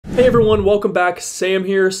Hey everyone, welcome back. Sam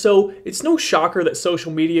here. So it's no shocker that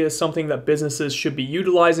social media is something that businesses should be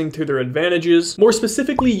utilizing to their advantages, more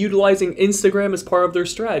specifically utilizing Instagram as part of their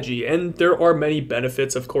strategy. And there are many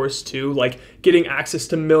benefits, of course, too, like getting access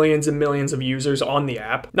to millions and millions of users on the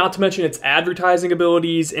app, not to mention its advertising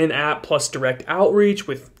abilities in-app plus direct outreach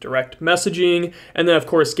with direct messaging, and then of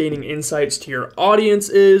course gaining insights to your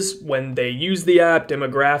audiences when they use the app,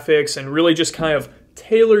 demographics, and really just kind of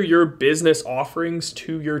tailor your business offerings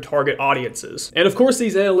to your target audiences. And of course,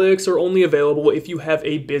 these analytics are only available if you have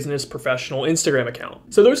a business professional Instagram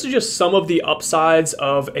account. So those are just some of the upsides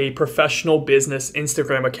of a professional business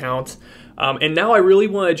Instagram account. And now I really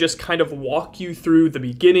want to just kind of walk you through the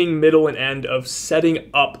beginning, middle, and end of setting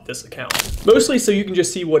up this account. Mostly so you can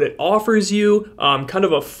just see what it offers you, kind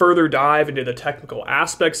of a further dive into the technical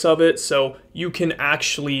aspects of it so you can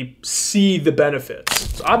actually see the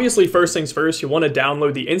benefits. So obviously, first things first, you want to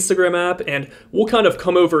download the Instagram app, and we'll kind of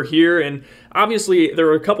come over here, and obviously there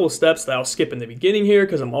are a couple of steps that I'll skip in the beginning here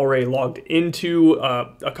because I'm already logged into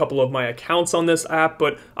a couple of my accounts on this app,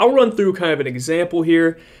 but I'll run through kind of an example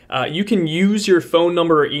here. You can use your phone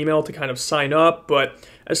number or email to kind of sign up, but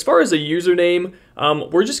as far as a username,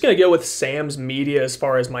 we're just going to go with Sam's Media as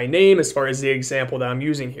far as my name, as far as the example that I'm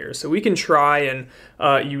using here. So we can try and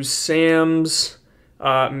use Sam's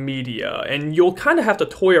Media, and you'll kind of have to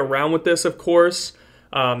toy around with this, of course,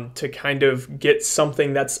 to kind of get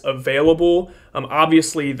something that's available.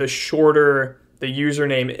 Obviously, the shorter the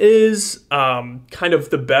username is, kind of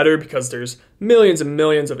the better, because there's millions and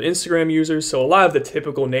millions of Instagram users, so a lot of the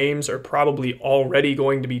typical names are probably already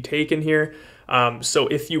going to be taken here. So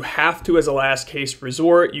if you have to, as a last case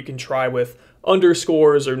resort, you can try with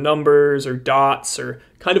underscores or numbers or dots or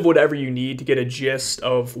kind of whatever you need to get a gist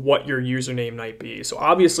of what your username might be. So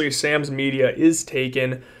obviously Sam's Media is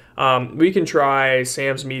taken. We can try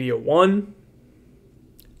Sam's Media 1.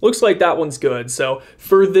 Looks like that one's good. So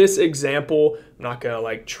for this example, I'm not gonna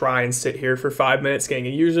like try and sit here for 5 minutes getting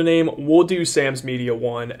a username. We'll do Sam's Media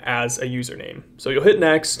 1 as a username. So you'll hit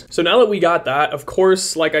next. So now that we got that, of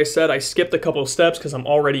course, like I said, I skipped a couple of steps because I'm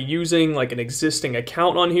already using like an existing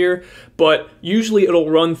account on here, but usually it'll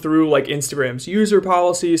run through like Instagram's user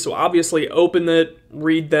policy. So obviously open it,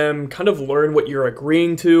 read them, kind of learn what you're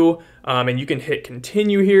agreeing to, and you can hit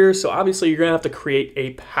continue here. So obviously you're gonna have to create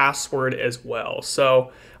a password as well.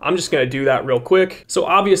 So I'm just gonna do that real quick. So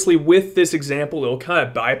obviously with this example, it'll kind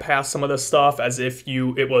of bypass some of the stuff as if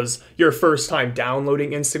it was your first time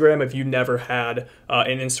downloading Instagram, if you never had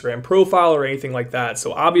an Instagram profile or anything like that.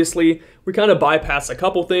 So obviously we kind of bypass a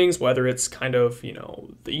couple things, whether it's kind of, you know,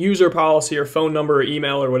 the user policy or phone number or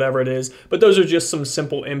email or whatever it is, but those are just some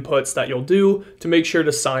simple inputs that you'll do to make sure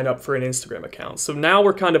to sign up for an Instagram account. So now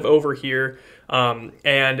we're kind of over here,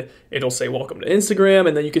 and it'll say welcome to Instagram,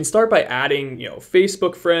 and then you can start by adding, you know,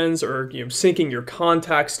 Facebook friends or, you know, syncing your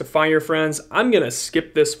contacts to find your friends. I'm gonna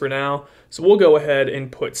skip this for now, so we'll go ahead and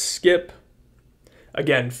put skip.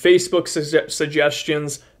 Again, Facebook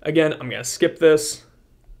suggestions. Again, I'm gonna skip this.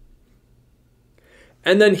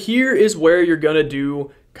 And then here is where you're gonna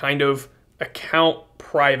do kind of account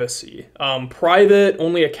privacy. Private,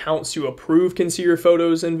 only accounts you approve can see your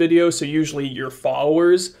photos and videos, so usually your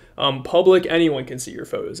followers. Public, anyone can see your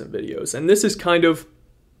photos and videos. And this is kind of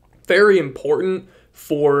very important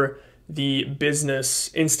for the business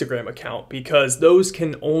Instagram account, because those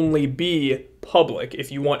can only be public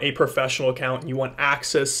if you want a professional account and you want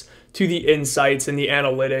access to the insights and the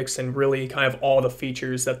analytics and really kind of all the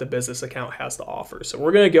features that the business account has to offer. So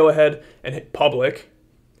we're gonna go ahead and hit public.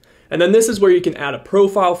 And then this is where you can add a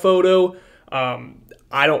profile photo.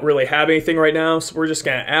 I don't really have anything right now, so we're just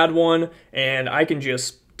gonna add one, and I can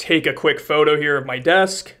just take a quick photo here of my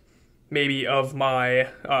desk, maybe of my,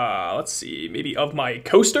 let's see, maybe of my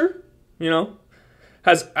coaster, you know.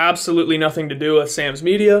 Has absolutely nothing to do with Sam's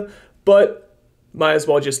Media, but might as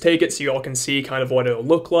well just take it so you all can see kind of what it'll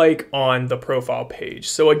look like on the profile page.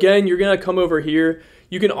 So again, you're gonna come over here.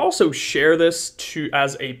 You can also share this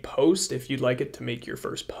as a post if you'd like it to make your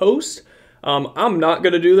first post. I'm not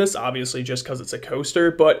gonna do this, obviously, just because it's a coaster,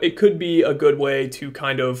 but it could be a good way to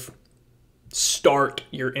kind of start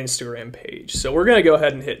your Instagram page. So we're gonna go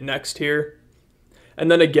ahead and hit next here.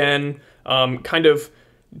 And then again, kind of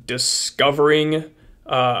discovering, you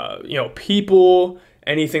know, people,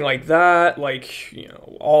 anything like that, like, you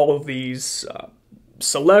know, all of these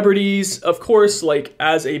celebrities. Of course, like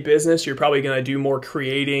as a business, you're probably going to do more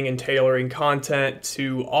creating and tailoring content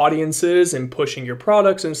to audiences and pushing your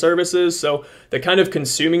products and services. So the kind of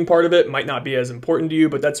consuming part of it might not be as important to you,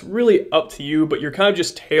 but that's really up to you. But you're kind of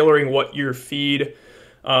just tailoring what your feed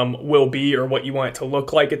will be or what you want it to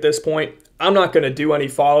look like at this point. I'm not going to do any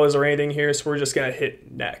follows or anything here, so we're just going to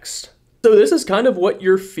hit next. So this is kind of what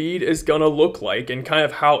your feed is going to look like and kind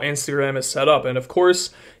of how Instagram is set up. And of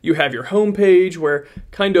course, you have your homepage where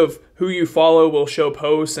kind of who you follow will show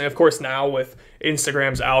posts. And of course, now with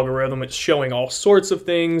Instagram's algorithm, it's showing all sorts of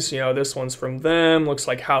things. You know, this one's from them, looks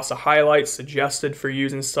like House of Highlights suggested for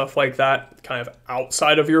use and stuff like that, kind of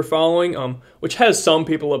outside of your following, which has some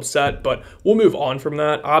people upset, but we'll move on from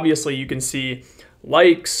that. Obviously, you can see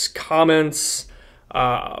likes, comments,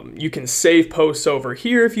 you can save posts over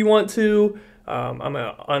here if you want to. I'm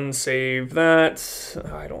gonna unsave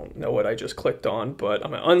that. I don't know what I just clicked on, but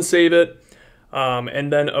I'm gonna unsave it.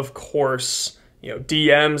 And then of course, you know,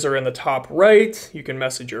 DMs are in the top right. You can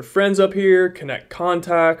message your friends up here, connect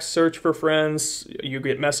contacts, search for friends, you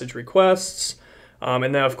get message requests.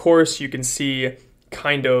 And then of course you can see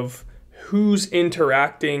kind of who's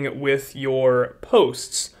interacting with your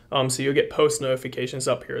posts. So you'll get post notifications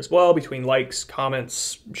up here as well between likes,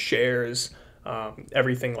 comments, shares,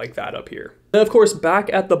 everything like that up here. Then of course, back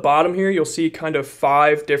at the bottom here, you'll see kind of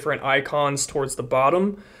 5 different icons towards the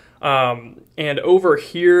bottom. And over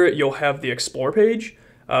here, you'll have the Explore page.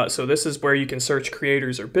 So this is where you can search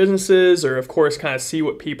creators or businesses, or of course, kind of see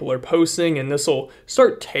what people are posting. And this will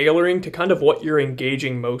start tailoring to kind of what you're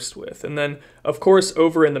engaging most with. And then of course,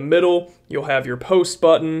 over in the middle, you'll have your post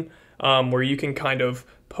button, where you can kind of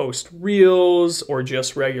post reels or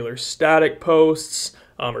just regular static posts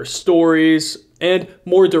or stories, and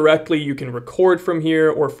more directly you can record from here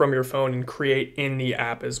or from your phone and create in the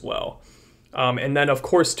app as well. And then of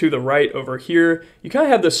course to the right over here you kind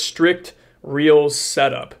of have the strict reels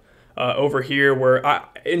setup over here where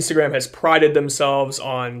Instagram has prided themselves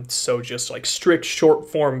on just like strict short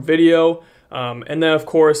form video. And then of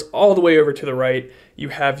course all the way over to the right you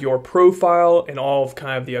have your profile and all of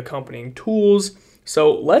kind of the accompanying tools.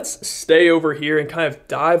 So let's stay over here and kind of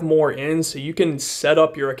dive more in so you can set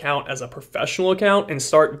up your account as a professional account and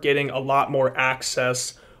start getting a lot more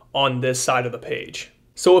access on this side of the page.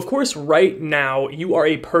 So of course, right now you are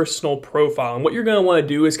a personal profile, and what you're going to want to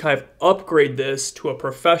do is kind of upgrade this to a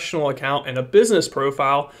professional account and a business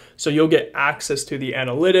profile so you'll get access to the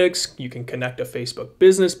analytics. You can connect a Facebook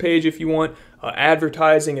business page if you want,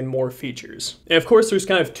 advertising, and more features. And of course, there's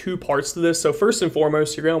kind of 2 parts to this. So first and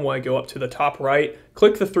foremost, you're going to want to go up to the top right,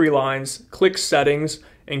 click the 3 lines, click settings,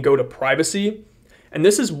 and go to privacy. And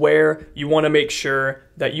this is where you want to make sure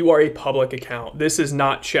that you are a public account. This is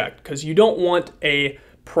not checked because you don't want a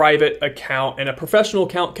private account, and a professional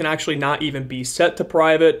account can actually not even be set to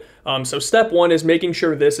private. So step 1 is making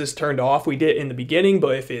sure this is turned off. We did it in the beginning,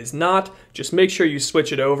 but if it is not, just make sure you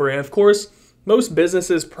switch it over. And of course, most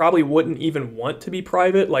businesses probably wouldn't even want to be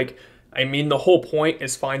private. I mean, the whole point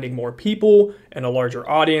is finding more people and a larger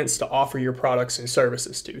audience to offer your products and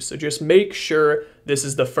services to. So just make sure this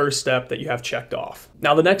is the first step that you have checked off.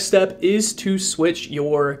 Now, the next step is to switch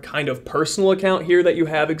your kind of personal account here that you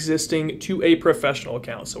have existing to a professional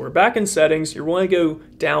account. So we're back in settings. You're going to go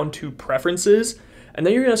down to preferences, and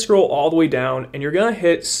then you're going to scroll all the way down and you're going to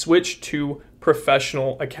hit switch to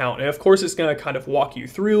professional account. And of course, it's going to kind of walk you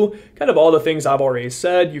through kind of all the things I've already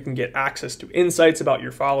said. You can get access to insights about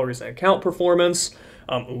your followers and account performance,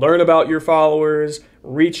 learn about your followers,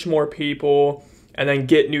 reach more people, and then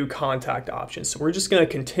get new contact options. So we're just going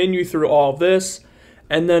to continue through all of this.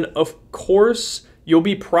 And then of course, you'll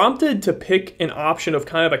be prompted to pick an option of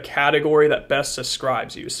kind of a category that best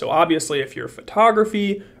describes you. So obviously, if you're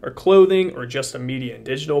photography or clothing or just a media and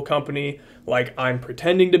digital company like I'm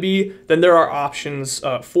pretending to be, then there are options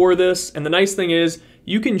for this. And the nice thing is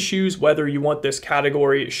you can choose whether you want this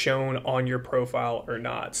category shown on your profile or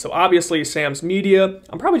not. So obviously Sam's Media,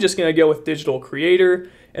 I'm probably just gonna go with digital creator,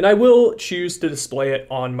 and I will choose to display it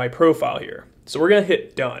on my profile here. So we're gonna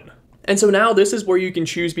hit done. And so now this is where you can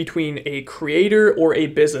choose between a creator or a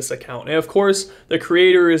business account. And of course, the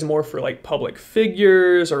creator is more for like public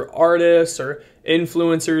figures or artists or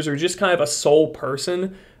influencers or just kind of a sole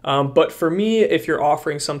person. But for me, if you're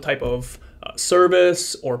offering some type of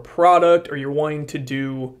service or product, or you're wanting to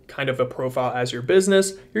do kind of a profile as your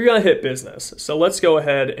business, you're gonna hit business. So let's go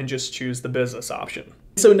ahead and just choose the business option.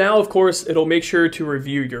 So now, of course, it'll make sure to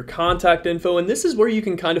review your contact info, and this is where you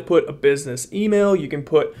can kind of put a business email, you can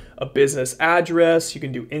put a business address, you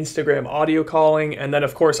can do Instagram audio calling, and then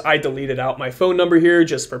of course I deleted out my phone number here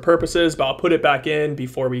just for purposes, but I'll put it back in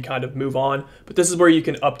before we kind of move on. But this is where you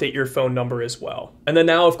can update your phone number as well. And then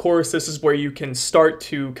now, of course, this is where you can start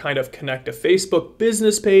to kind of connect a Facebook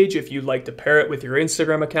business page if you'd like to pair it with your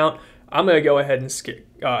Instagram account. I'm gonna go ahead and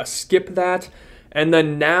skip that. And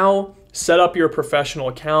then now, set up your professional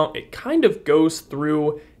account. It kind of goes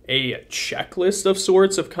through a checklist of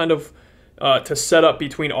sorts of kind of to set up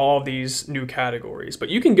between all of these new categories. But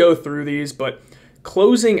you can go through these, but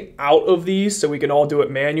closing out of these so we can all do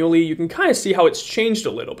it manually, you can kind of see how it's changed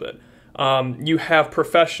a little bit. You have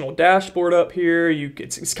professional dashboard up here.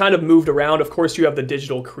 It's kind of moved around. Of course, you have the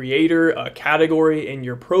digital creator category in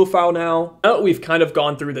your profile now. Now that we've kind of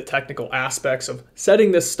gone through the technical aspects of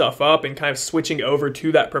setting this stuff up and kind of switching over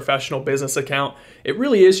to that professional business account, it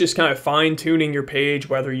really is just kind of fine tuning your page,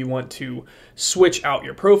 whether you want to switch out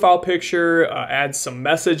your profile picture, add some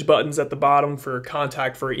message buttons at the bottom for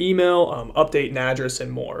contact for email, update an address,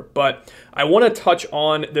 and more. But I want to touch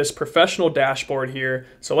on this professional dashboard here.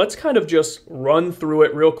 So let's kind of just run through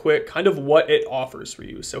it real quick, kind of what it offers for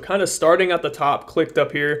you. So kind of starting at the top, clicked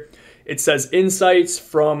up here, it says insights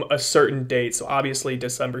from a certain date. So obviously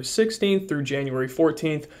December 16th through January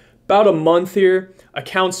 14th, about a month here.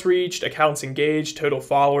 Accounts reached, accounts engaged, total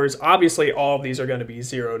followers. Obviously all of these are going to be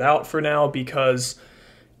zeroed out for now because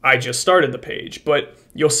I just started the page, but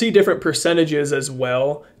you'll see different percentages as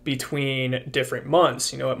well between different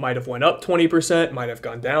months. You know, it might have went up 20%, might have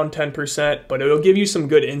gone down 10%, but it'll give you some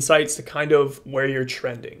good insights to kind of where you're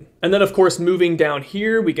trending. And then of course, moving down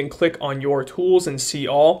here, we can click on your tools and see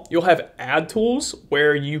all. You'll have ad tools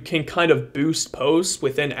where you can kind of boost posts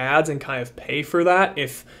within ads and kind of pay for that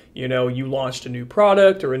if you know you launched a new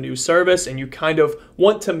product or a new service and you kind of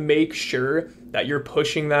want to make sure that you're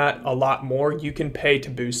pushing that a lot more, you can pay to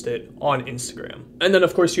boost it on Instagram. And then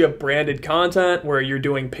of course you have branded content where you're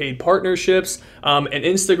doing paid partnerships. And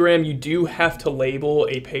Instagram, you do have to label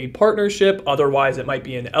a paid partnership, otherwise it might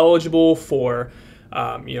be ineligible for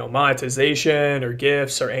you know, monetization or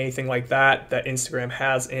gifts or anything like that Instagram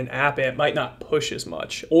has in app. It might not push as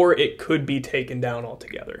much, or it could be taken down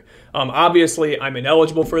altogether. Obviously I'm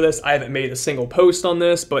ineligible for this. I haven't made a single post on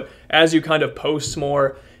this, but as you kind of post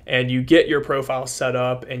more and you get your profile set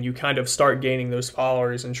up and you kind of start gaining those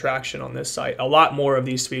followers and traction on this site, a lot more of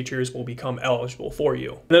these features will become eligible for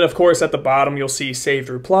you. And then of course at the bottom you'll see saved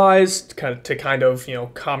replies to kind of you know,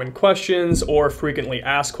 common questions or frequently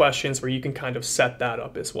asked questions where you can kind of set that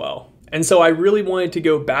up as well. And so I really wanted to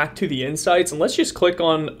go back to the insights, and let's just click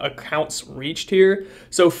on accounts reached here.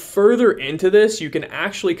 So further into this, you can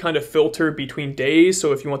actually kind of filter between days.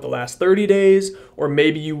 So if you want the last 30 days, or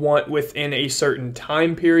maybe you want within a certain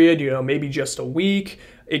time period, you know, maybe just a week,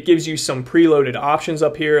 it gives you some preloaded options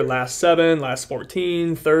up here, last 7, last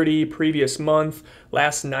 14, 30, previous month,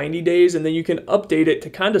 last 90 days, and then you can update it to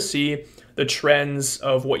kind of see the trends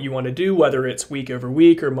of what you want to do, whether it's week over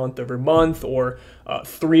week or month over month or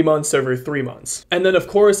 3 months over 3 months. And then of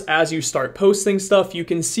course, as you start posting stuff, you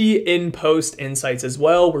can see in-post insights as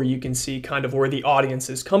well, where you can see kind of where the audience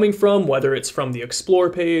is coming from, whether it's from the explore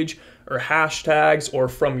page or hashtags or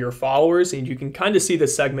from your followers, and you can kind of see the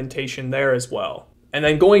segmentation there as well. And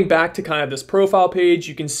then going back to kind of this profile page,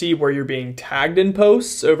 you can see where you're being tagged in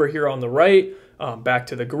posts over here on the right. Back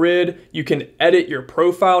to the grid, you can edit your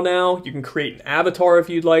profile now. You can create an avatar if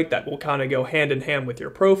you'd like that will kind of go hand in hand with your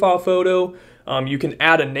profile photo. You can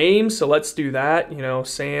add a name, so let's do that. You know,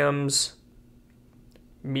 Sam's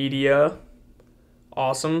Media,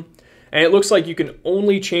 awesome. And it looks like you can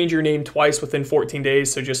only change your name twice within 14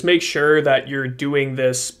 days. So just make sure that you're doing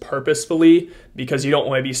this purposefully because you don't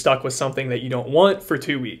want to be stuck with something that you don't want for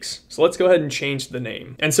 2 weeks. So let's go ahead and change the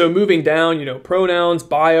name. And so moving down, you know, pronouns,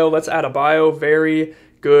 bio, let's add a bio, very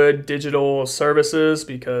good digital services,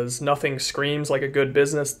 because nothing screams like a good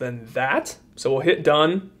business than that. So we'll hit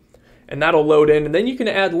done and that'll load in. And then you can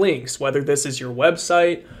add links, whether this is your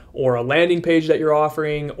website or a landing page that you're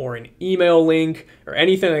offering or an email link or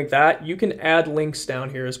anything like that. You can add links down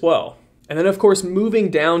here as well. And then of course,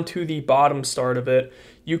 moving down to the bottom start of it,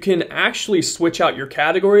 you can actually switch out your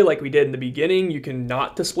category like we did in the beginning. You can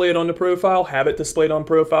not display it on the profile, have it displayed on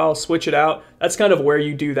profile, switch it out. That's kind of where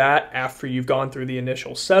you do that after you've gone through the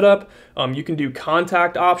initial setup. You can do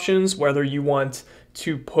contact options, whether you want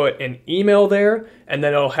to put an email there, and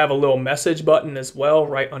then it'll have a little message button as well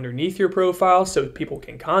right underneath your profile so people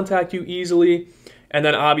can contact you easily. And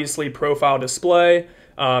then obviously profile display,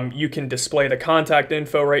 you can display the contact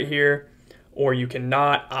info right here, or you can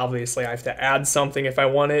not. Obviously I have to add something if I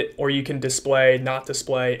want it, or you can display, not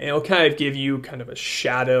display, and it'll kind of give you kind of a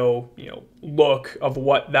shadow, you know, look of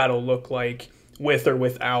what that'll look like with or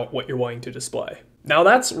without what you're wanting to display. Now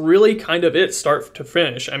that's really kind of it start to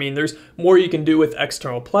finish. I mean, there's more you can do with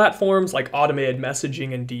external platforms like automated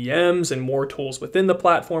messaging and DMs and more tools within the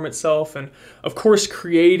platform itself. And of course,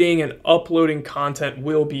 creating and uploading content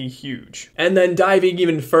will be huge. And then diving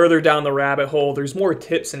even further down the rabbit hole, there's more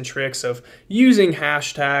tips and tricks of using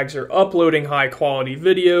hashtags or uploading high quality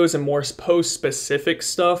videos and more post specific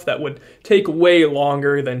stuff that would take way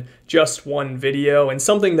longer than just one video, and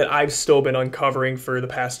something that I've still been uncovering for the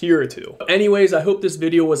past year or two. Anyways, I hope this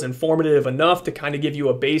video was informative enough to kind of give you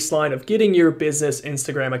a baseline of getting your business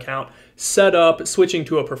Instagram account set up, switching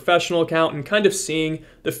to a professional account, and kind of seeing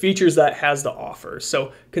the features that has to offer.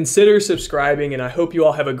 So consider subscribing, and I hope you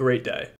all have a great day.